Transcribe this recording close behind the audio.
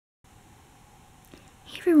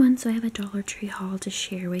Hey everyone, so I have a Dollar Tree haul to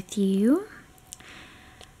share with you.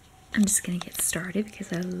 I'm just gonna get started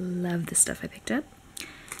because I love the stuff I picked up.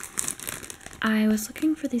 I was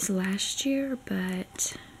looking for these last year,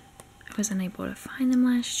 but I wasn't able to find them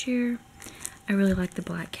last year. I really like the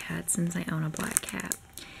black cat since I own a black cat.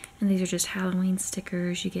 And these are just Halloween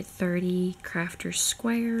stickers. You get 30 Crafter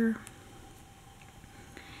Square.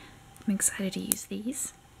 I'm excited to use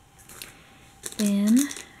these. Then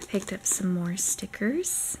I picked up some more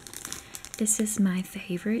stickers. This is my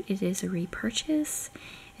favorite. It is a repurchase.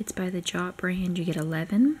 It's by the Jot brand. You get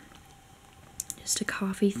 11. Just a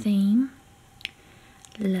coffee theme.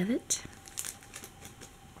 Love it.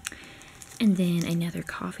 And then another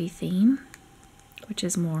coffee theme, which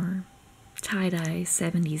is more tie-dye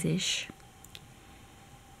 70s-ish.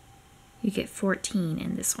 You get 14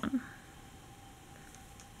 in this one.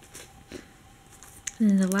 And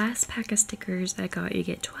then the last pack of stickers I got, you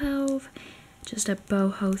get 12. Just a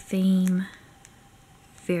boho theme.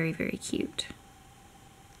 Very, very cute.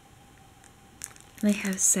 They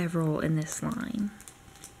have several in this line.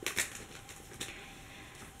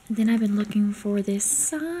 And then I've been looking for this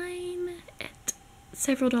sign at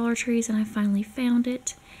several Dollar Trees and I finally found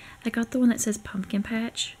it. I got the one that says Pumpkin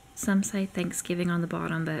Patch. Some say Thanksgiving on the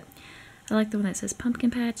bottom, but I like the one that says Pumpkin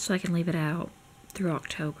Patch so I can leave it out through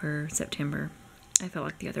October, September. I felt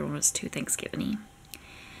like the other one was too Thanksgiving-y.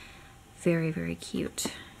 Very, very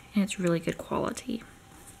cute. And it's really good quality.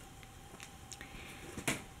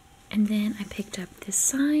 And then I picked up this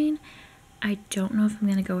sign. I don't know if I'm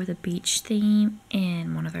going to go with a beach theme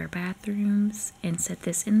in one of our bathrooms and set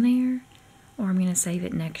this in there, or I'm going to save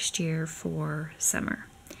it next year for summer.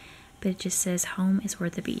 But it just says, "Home is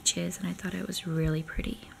where the beach is," and I thought it was really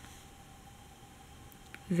pretty.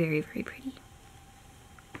 Very, very pretty.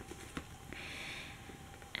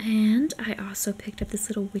 And I also picked up this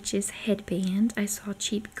little witch's headband. I saw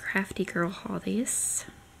Cheap Crafty Girl haul these.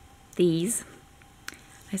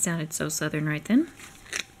 I sounded so southern right then.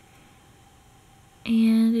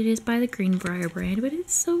 And it is by the Greenbrier brand, but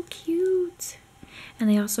it's so cute. And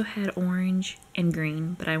they also had orange and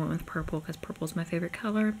green, but I went with purple because purple is my favorite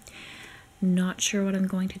color. Not sure what I'm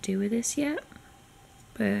going to do with this yet,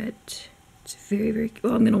 but it's very, very cute.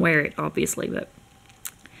 Well, I'm going to wear it, obviously, but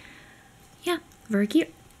yeah, very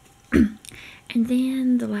cute. And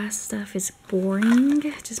then the last stuff is boring.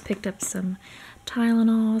 I just picked up some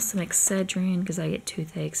Tylenol, some Excedrin, because I get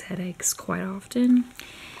toothaches, headaches quite often.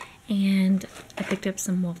 And I picked up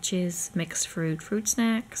some Welch's mixed fruit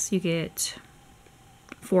snacks. You get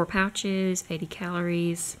 4 pouches, 80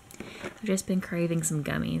 calories. I've just been craving some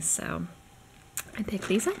gummies, so I picked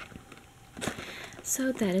these up.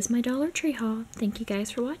 So that is my Dollar Tree haul. Thank you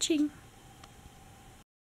guys for watching.